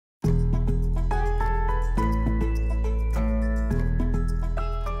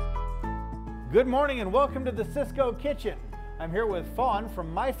Good morning and welcome to the SYSCO kitchen. I'm here with Fawn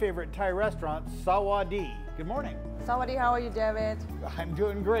from my favorite Thai restaurant, Sawadi. Good morning. Sawadi, how are you, David? I'm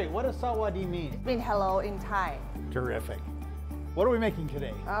doing great. What does Sawadi mean? It means hello in Thai. Terrific. What are we making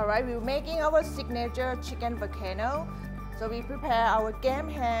today? All right, we're making our signature chicken volcano. So we prepare our game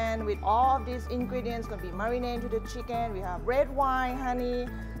hand with all of these ingredients. Going to be marinated to the chicken. We have red wine, honey,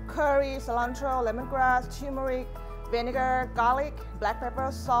 curry, cilantro, lemongrass, turmeric, vinegar, garlic, black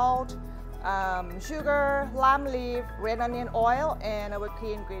pepper, salt, sugar, lime leaf, red onion oil, and our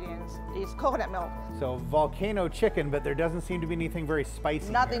key ingredients is coconut milk. So volcano chicken, but there doesn't seem to be anything very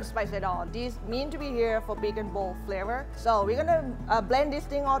spicy. Nothing spicy at all. These mean to be here for big and bold flavor. So we're gonna blend this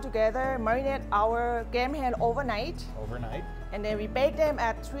thing all together, marinate our game hand overnight. Overnight. And then we bake them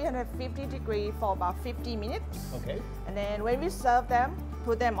at 350 degrees for about 50 minutes. Okay. And then when we serve them,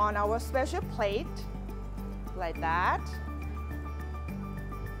 put them on our special plate, like that.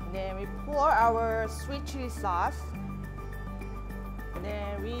 And then we pour our sweet chili sauce. And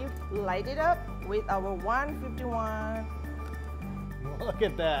then we light it up with our 151. Look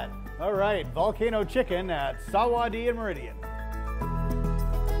at that. All right, volcano chicken at Sawadi and Meridian.